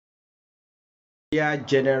Dear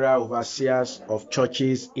General Overseers of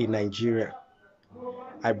Churches in Nigeria,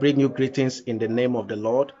 I bring you greetings in the name of the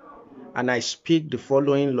Lord, and I speak the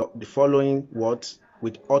following words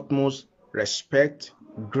with utmost respect,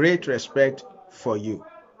 great respect for you.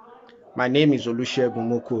 My name is Olusegun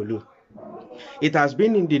Mokolu. It has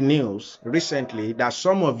been in the news recently that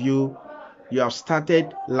some of you have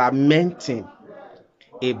started lamenting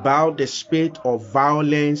about the spate of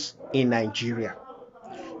violence in Nigeria.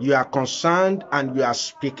 You are concerned and you are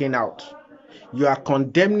speaking out. You are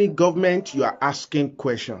condemning government, you are asking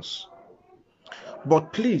questions.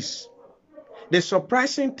 But please, the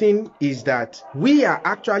surprising thing is that we are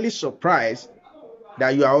actually surprised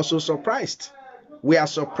that you are also surprised. We are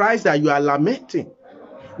surprised that you are lamenting.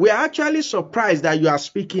 We are actually surprised that you are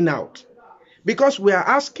speaking out. Because we are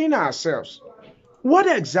asking ourselves, what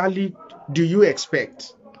exactly do you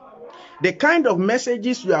expect? The kind of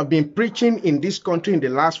messages you have been preaching in this country in the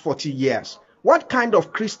last 40 years, what kind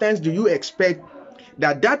of Christians do you expect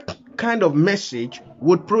that kind of message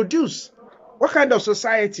would produce? What kind of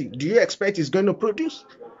society do you expect is going to produce?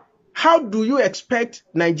 How do you expect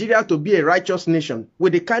Nigeria to be a righteous nation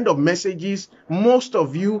with the kind of messages most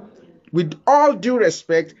of you, with all due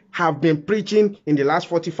respect, have been preaching in the last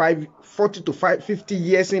 40 to 50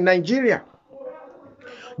 years in Nigeria?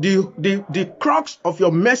 The crux of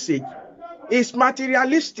your message is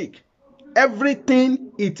materialistic.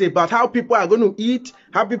 Everything is about how people are going to eat,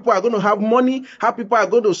 how people are going to have money, how people are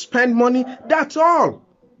going to spend money. That's all.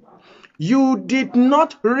 You did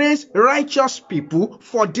not raise righteous people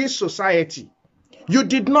for this society. You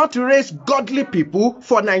did not raise godly people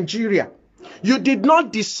for Nigeria. You did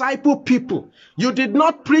not disciple people. You did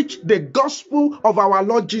not preach the gospel of our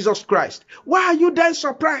Lord Jesus Christ. Why are you then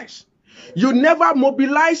surprised? You never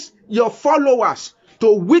mobilize your followers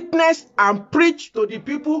to witness and preach to the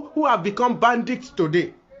people who have become bandits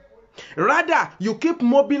today. Rather, you keep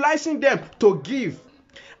mobilizing them to give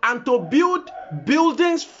and to build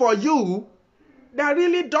buildings for you that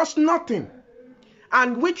really does nothing,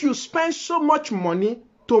 and which you spend so much money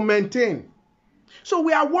to maintain. So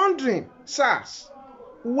we are wondering, sirs,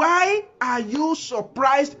 why are you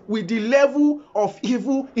surprised with the level of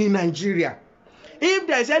evil in Nigeria? If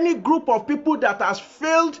there's any group of people that has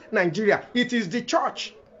failed Nigeria, it is the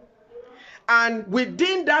church. And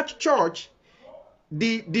within that church,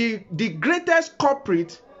 the greatest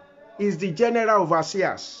culprit is the general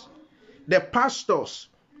overseers, the pastors,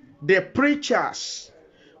 the preachers,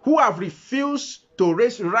 who have refused to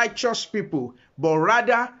raise righteous people, but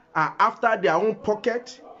rather are after their own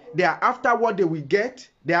pocket. They are after what they will get.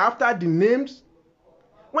 They are after the names.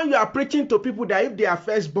 When you are preaching to people that if they are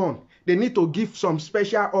firstborn, they need to give some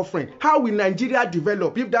special offering, how will Nigeria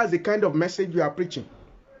develop if that's the kind of message you are preaching?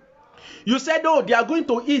 You said, oh, they are going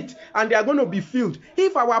to eat and they are going to be filled.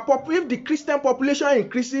 If the Christian population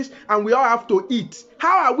increases and we all have to eat,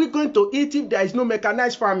 how are we going to eat if there is no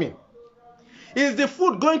mechanized farming? Is the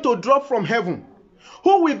food going to drop from heaven?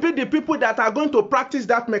 Who will be the people that are going to practice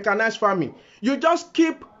that mechanized farming? You just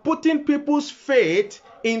keep putting people's faith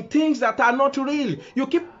in things that are not real.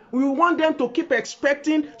 We want them to keep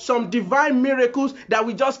expecting some divine miracles that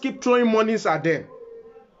we just keep throwing monies at them.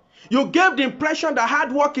 You gave the impression that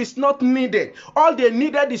hard work is not needed. All they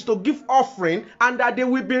needed is to give offering and that they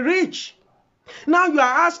will be rich. Now you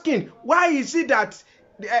are asking, why is it that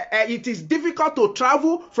it is difficult to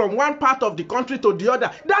travel from one part of the country to the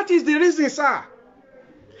other? That is the reason, sir.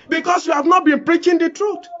 Because you have not been preaching the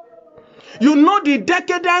truth. You know the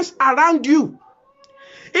decadence around you.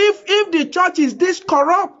 If the church is this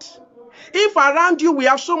corrupt, if around you we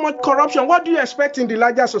have so much corruption, what do you expect in the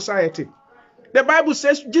larger society? The Bible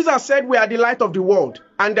says, Jesus said we are the light of the world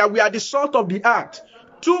and that we are the salt of the earth.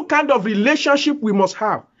 Two kinds of relationship we must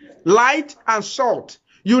have, light and salt.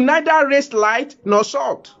 You neither raise light nor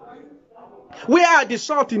salt. We are the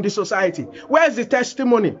salt in the society. Where is the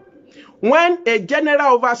testimony? When a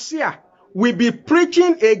general overseer will be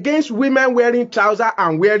preaching against women wearing trousers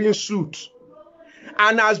and wearing suits,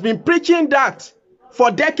 and has been preaching that for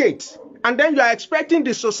decades, and then you are expecting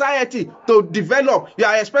the society to develop, you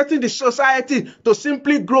are expecting the society to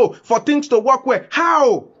simply grow, for things to work well.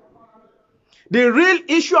 How? The real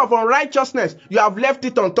issue of unrighteousness, you have left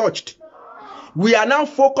it untouched. We are now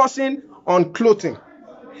focusing on clothing,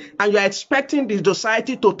 and you are expecting the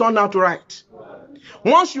society to turn out right.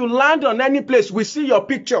 Once you land on any place, we see your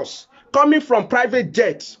pictures coming from private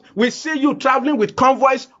jets. We see you traveling with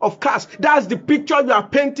convoys of cars. That's the picture you are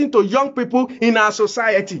painting to young people in our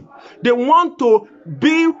society. They want to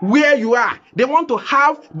be where you are. They want to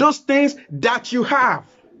have those things that you have.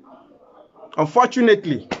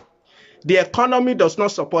 Unfortunately, the economy does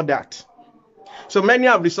not support that. So many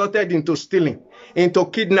have resorted into stealing, into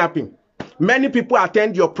kidnapping. Many people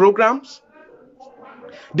attend your programs.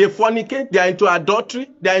 They fornicate, they are into adultery,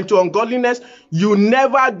 they are into ungodliness. You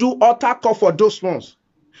never do altar call for those ones.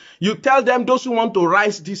 You tell them those who want to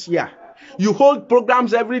rise this year. You hold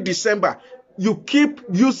programs every December. You keep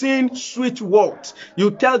using sweet words.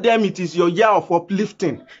 You tell them it is your year of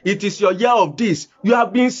uplifting. It is your year of this. You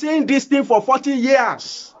have been saying this thing for 40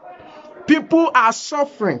 years. People are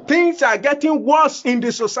suffering. Things are getting worse in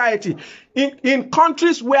the society. In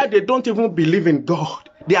countries where they don't even believe in God,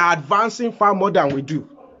 they are advancing far more than we do.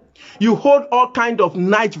 You hold all kinds of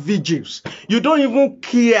night vigils. You don't even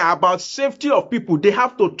care about safety of people. They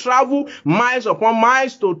have to travel miles upon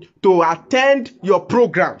miles to attend your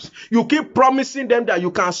programs. You keep promising them that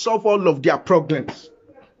you can solve all of their problems.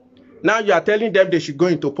 Now you are telling them they should go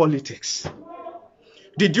into politics.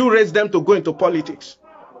 Did you raise them to go into politics?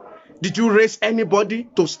 Did you raise anybody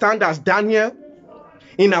to stand as Daniel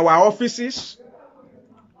in our offices?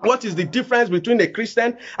 What is the difference between a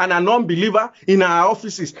Christian and an unbeliever in our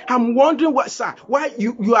offices? I'm wondering, why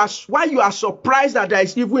you are surprised that there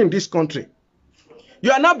is evil in this country.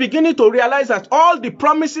 You are now beginning to realize that all the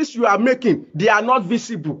promises you are making, they are not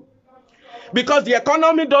visible. Because the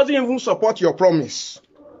economy doesn't even support your promise.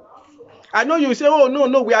 I know you say, oh,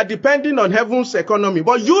 no, we are depending on heaven's economy.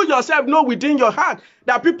 But you yourself know within your heart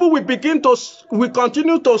that people will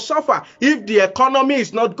continue to suffer if the economy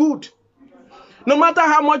is not good. No matter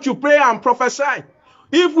how much you pray and prophesy,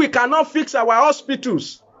 if we cannot fix our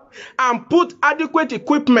hospitals and put adequate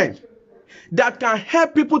equipment that can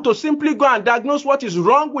help people to simply go and diagnose what is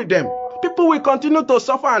wrong with them, people will continue to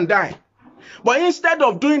suffer and die. But instead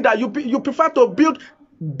of doing that, you prefer to build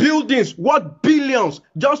buildings worth billions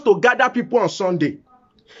just to gather people on Sunday.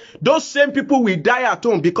 Those same people will die at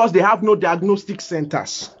home because they have no diagnostic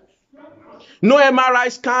centers. No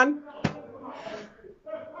MRI scan,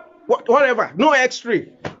 whatever, no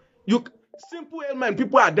x-ray. Simple ailment,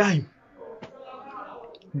 people are dying.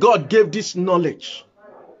 God gave this knowledge.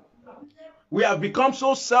 We have become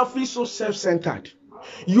so selfish, so self-centered.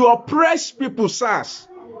 You oppress people, sirs,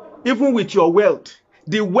 even with your wealth.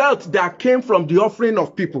 The wealth that came from the offering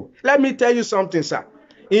of people. Let me tell you something, sir.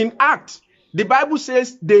 In Acts, the Bible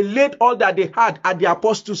says they laid all that they had at the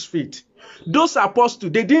apostles' feet. Those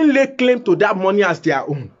apostles, they didn't lay claim to that money as their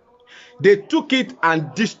own. They took it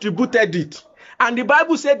and distributed it. And the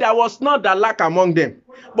Bible said there was not that lack among them.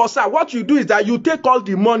 But sir, what you do is that you take all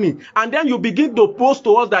the money and then you begin to boast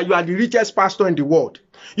to us that you are the richest pastor in the world.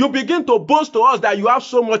 You begin to boast to us that you have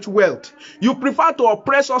so much wealth. You prefer to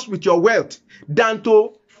oppress us with your wealth than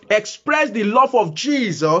to express the love of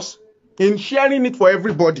Jesus in sharing it for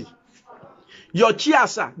everybody. Your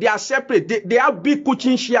chairs, sir, they are separate. They have big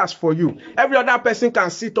cushion chairs for you. Every other person can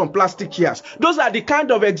sit on plastic chairs. Those are the kind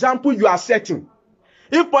of example you are setting.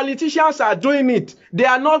 If politicians are doing it, they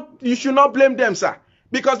are not. You should not blame them, sir,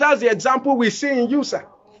 because that's the example we see in you, sir.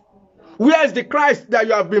 Where is the Christ that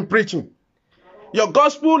you have been preaching? Your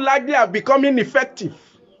gospel likely have become ineffective.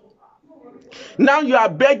 Now you are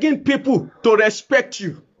begging people to respect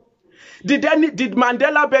you. Did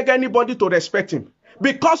Mandela beg anybody to respect him?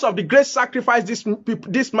 Because of the great sacrifice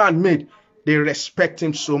this man made, they respect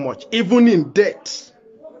him so much, even in death.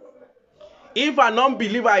 If an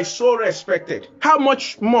unbeliever is so respected, how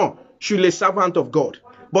much more should a servant of God?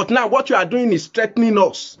 But now what you are doing is threatening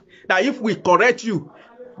us, that if we correct you,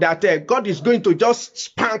 that God is going to just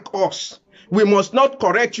spank us. We must not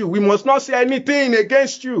correct you. We must not say anything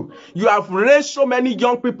against you. You have raised so many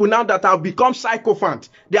young people now that have become sycophants.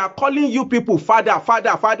 They are calling you people father,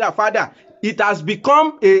 father, father, father. It has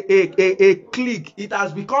become a clique. It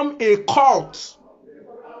has become a cult.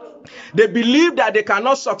 They believe that they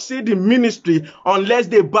cannot succeed in ministry unless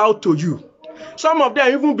they bow to you. Some of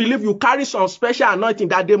them even believe you carry some special anointing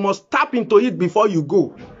that they must tap into it before you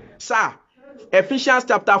go. Sir, Ephesians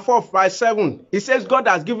chapter 4, verse 7, it says God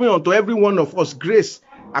has given unto every one of us grace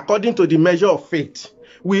according to the measure of faith.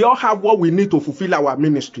 We all have what we need to fulfill our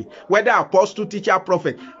ministry. Whether apostle, teacher,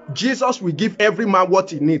 prophet, Jesus will give every man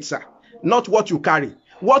what he needs, sir. Not what you carry.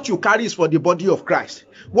 What you carry is for the body of Christ.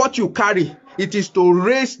 What you carry, it is to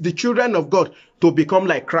raise the children of God to become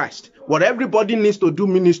like Christ. What everybody needs to do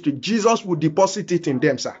ministry, Jesus will deposit it in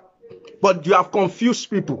them, sir. But you have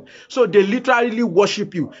confused people. So they literally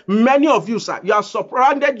worship you. Many of you, sir, you have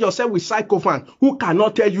surrounded yourself with sycophants who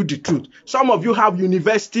cannot tell you the truth. Some of you have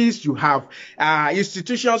universities, you have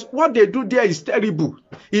institutions. What they do there is terrible.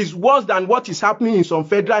 It's worse than what is happening in some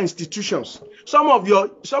federal institutions. Some of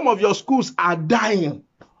your schools are dying.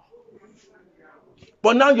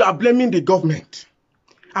 But now you are blaming the government.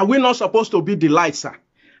 Are we not supposed to be the light, sir?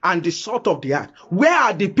 and the salt of the earth. Where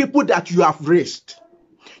are the people that you have raised?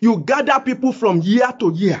 You gather people from year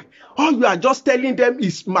to year. All you are just telling them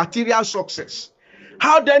is material success.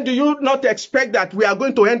 How then do you not expect that we are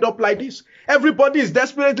going to end up like this? Everybody is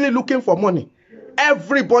desperately looking for money.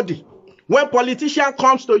 Everybody. When politician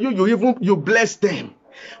comes to you, you bless them.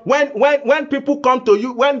 When people come to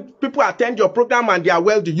you, when people attend your program and they are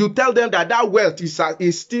wealthy, you tell them that wealth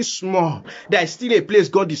is still small. There is still a place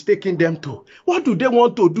God is taking them to. What do they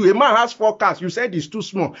want to do? A man has 4 cars. You said it's too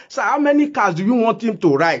small. So how many cars do you want him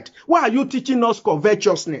to ride? Why are you teaching us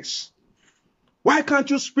covetousness? Why can't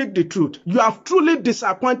you speak the truth? You have truly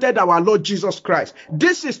disappointed our Lord Jesus Christ.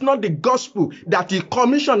 This is not the gospel that he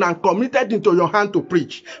commissioned and committed into your hand to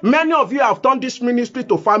preach. Many of you have turned this ministry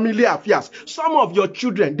to family affairs. Some of your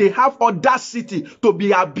children, they have audacity to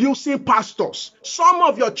be abusing pastors. Some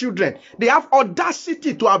of your children, they have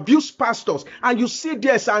audacity to abuse pastors. And you see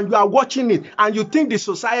this and you are watching it and you think the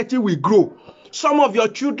society will grow. Some of your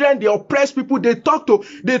children, the oppressed people, they talk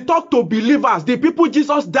to believers, the people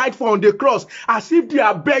Jesus died for on the cross, as if they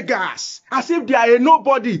are beggars, as if they are a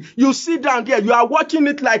nobody. You sit down there, you are watching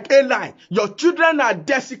it like Eli. Your children are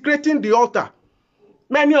desecrating the altar.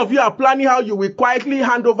 Many of you are planning how you will quietly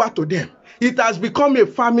hand over to them. It has become a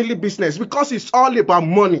family business because it's all about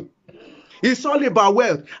money. It's all about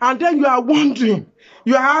wealth. And then you are wondering,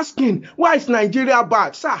 you are asking, why is Nigeria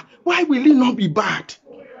bad? Sir, why will it not be bad?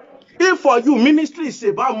 If for you, ministry is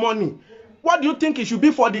about money, what do you think it should be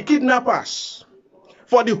for the kidnappers,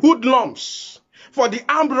 for the hoodlums, for the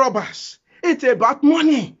armed robbers? It's about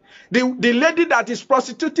money. The lady that is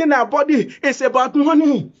prostituting her body is about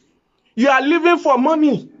money. You are living for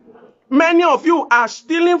money. Many of you are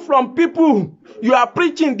stealing from people. You are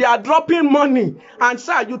preaching, they are dropping money. And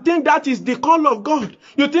sir, you think that is the call of God?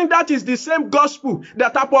 You think that is the same gospel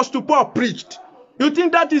that Apostle Paul preached? You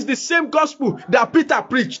think that is the same gospel that Peter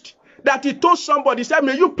preached? That he told somebody, he said,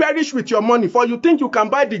 may you perish with your money, for you think you can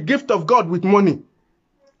buy the gift of God with money.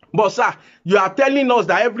 But sir, you are telling us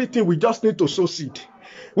that everything we just need to sow seed.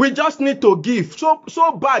 We just need to give.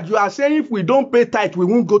 So bad, you are saying if we don't pay tithe, we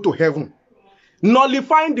won't go to heaven.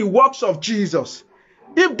 Nullifying the works of Jesus.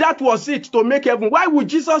 If that was it to make heaven, why would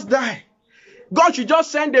Jesus die? God should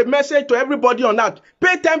just send a message to everybody on earth.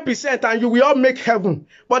 Pay 10% and you will all make heaven.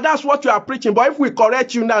 But that's what you are preaching. But if we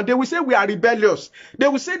correct you now, they will say we are rebellious. They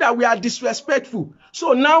will say that we are disrespectful.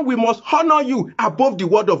 So now we must honor you above the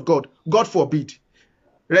word of God. God forbid.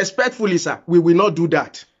 Respectfully, sir, we will not do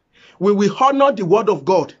that. We will honor the word of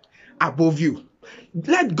God above you.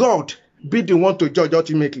 Let God be the one to judge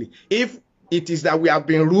ultimately. If it is that we have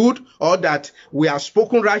been rude or that we have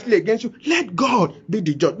spoken rightly against you, let God be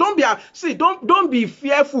the judge. Don't be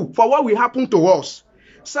fearful for what will happen to us.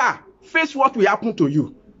 Sir, face what will happen to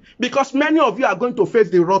you. Because many of you are going to face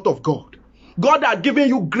the wrath of God. God has given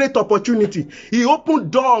you great opportunity. He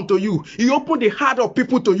opened door unto you. He opened the heart of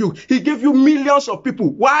people to you. He gave you millions of people.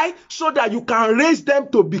 Why? So that you can raise them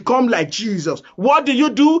to become like Jesus. What do?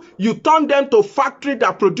 You turn them to factory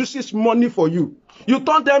that produces money for you. You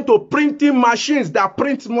turn them to printing machines that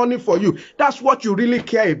print money for you. That's what you really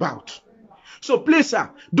care about. So please,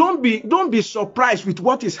 sir, don't be surprised with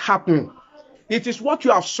what is happening. It is what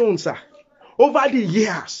you have sown, sir. Over the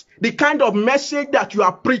years, the kind of message that you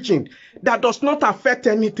are preaching that does not affect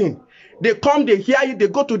anything. They come, they hear it, they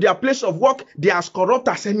go to their place of work, they are as corrupt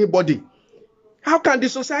as anybody. How can the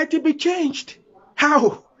society be changed?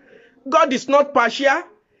 How? God is not partial.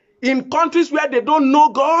 In countries where they don't know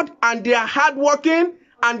God and they are hardworking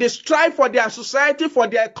and they strive for their society, for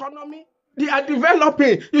their economy, they are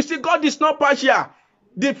developing. You see, God is not partial.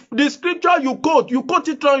 The scripture you quote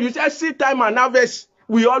it wrong. You say, seed time and harvest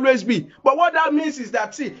will always be. But what that means is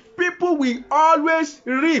that, see, people will always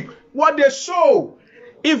reap what they sow.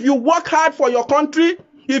 If you work hard for your country,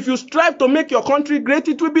 if you strive to make your country great,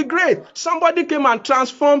 it will be great. Somebody came and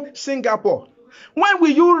transformed Singapore. When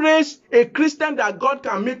will you raise a Christian that God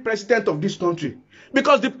can make president of this country?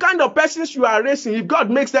 Because the kind of persons you are raising, if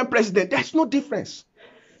God makes them president, there's no difference.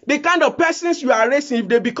 The kind of persons you are raising, if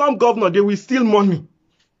they become governor, they will steal money.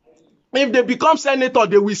 If they become senator,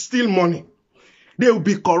 they will steal money. They will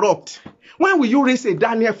be corrupt. When will you raise a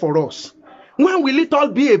Daniel for us? When will it all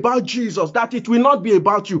be about Jesus, that it will not be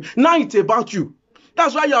about you? Now it's about you.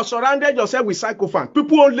 That's why you are surrounded yourself with sycophants.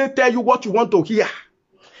 People only tell you what you want to hear.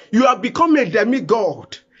 You have become a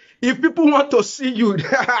demigod. If people want to see you,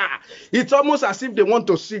 it's almost as if they want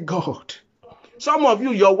to see God. Some of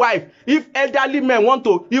you, your wife, if elderly men want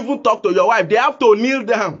to even talk to your wife, they have to kneel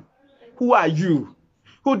down. Who are you?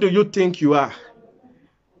 Who do you think you are?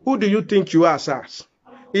 Who do you think you are, sirs?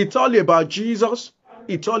 It's all about Jesus.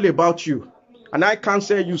 It's all about you. And I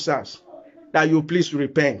counsel you, sirs, that you please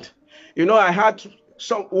repent. You know, I had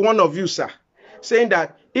one of you, sir, saying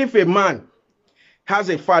that if a man has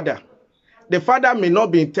a father, the father may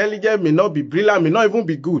not be intelligent, may not be brilliant, may not even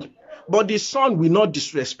be good, but the son will not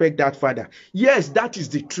disrespect that father. Yes, that is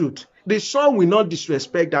the truth. The son will not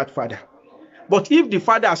disrespect that father. But if the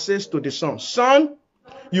father says to the son, son,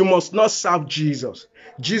 you must not serve Jesus.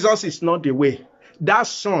 Jesus is not the way. That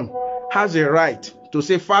son has a right to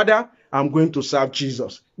say, Father, I'm going to serve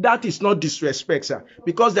Jesus. That is not disrespect, sir.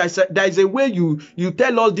 Because there is a way you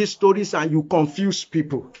tell all these stories and you confuse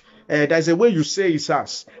people. There's a way you say it's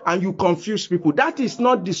us and you confuse people. That is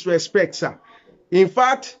not disrespect, sir. In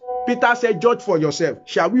fact, Peter said, judge for yourself.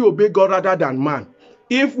 Shall we obey God rather than man?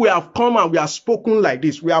 If we have come and we have spoken like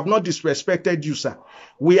this, we have not disrespected you, sir.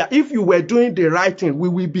 If you were doing the right thing, we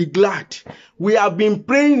will be glad. We have been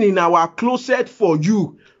praying in our closet for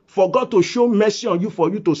you, for God to show mercy on you, for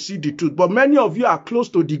you to see the truth. But many of you are close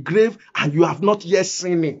to the grave and you have not yet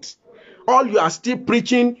seen it. All you are still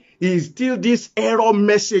preaching is still these error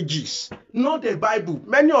messages, not the Bible.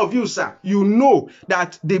 Many of you, sir, you know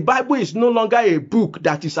that the Bible is no longer a book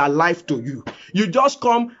that is alive to you. You just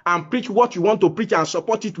come and preach what you want to preach and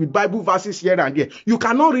support it with Bible verses here and there. You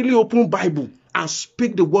cannot really open Bible and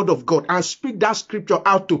speak the word of God and speak that scripture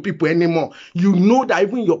out to people anymore. You know that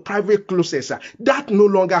even your private closet, sir, that no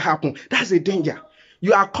longer happens. That's a danger.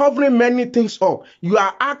 You are covering many things up. You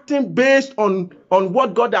are acting based on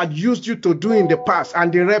what God had used you to do in the past.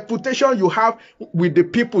 And the reputation you have with the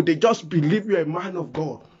people, they just believe you're a man of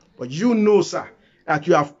God. But you know, sir, that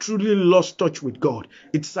you have truly lost touch with God.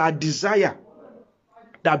 It's our desire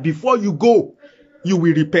that before you go, you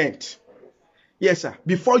will repent. Yes, sir.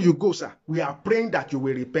 Before you go, sir, we are praying that you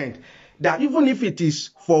will repent. That even if it is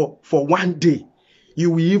for one day, you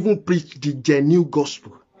will even preach the genuine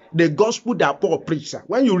gospel. The gospel that Paul preached, sir.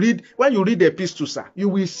 When you read the epistle, sir, you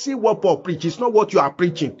will see what Paul preached. It's not what you are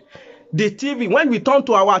preaching. The TV, when we turn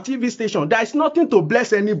to our TV station, there is nothing to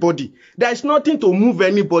bless anybody. There is nothing to move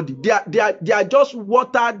anybody. They are just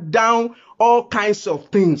watered down all kinds of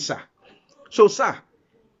things, sir. So, sir,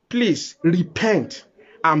 please repent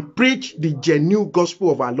and preach the genuine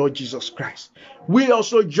gospel of our Lord Jesus Christ. We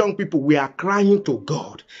also, young people, we are crying to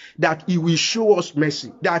God that he will show us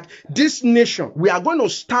mercy, that this nation, we are going to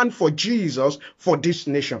stand for Jesus for this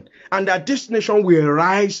nation, and that this nation will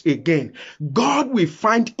rise again. God will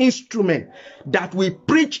find instrument that will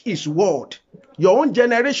preach his word. Your own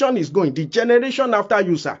generation is going, the generation after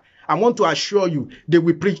you, sir, I want to assure you, they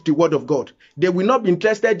will preach the word of God. They will not be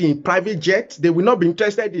interested in private jets. They will not be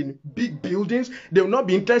interested in big buildings. They will not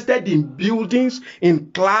be interested in buildings,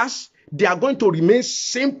 in class. They are going to remain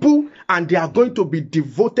simple and they are going to be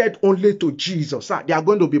devoted only to Jesus. Sir. They are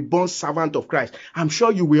going to be born servant of Christ. I'm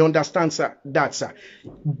sure you will understand, sir, that, sir.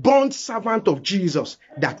 Born servant of Jesus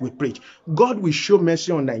that we preach. God will show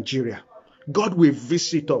mercy on Nigeria. God will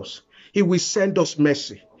visit us. He will send us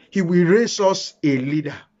mercy. He will raise us a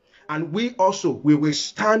leader. And we also, we will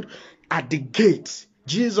stand at the gate.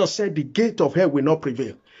 Jesus said the gate of hell will not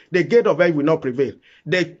prevail. The gate of hell will not prevail.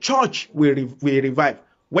 The church will revive.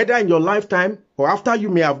 Whether in your lifetime or after you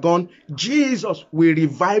may have gone, Jesus will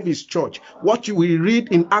revive his church. What you will read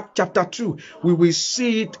in Acts chapter 2, we will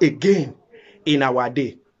see it again in our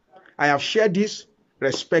day. I have shared this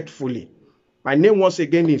respectfully. My name once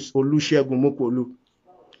again is Olusegun Mokolu.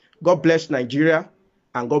 God bless Nigeria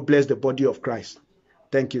and God bless the body of Christ.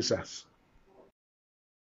 Thank you, sirs.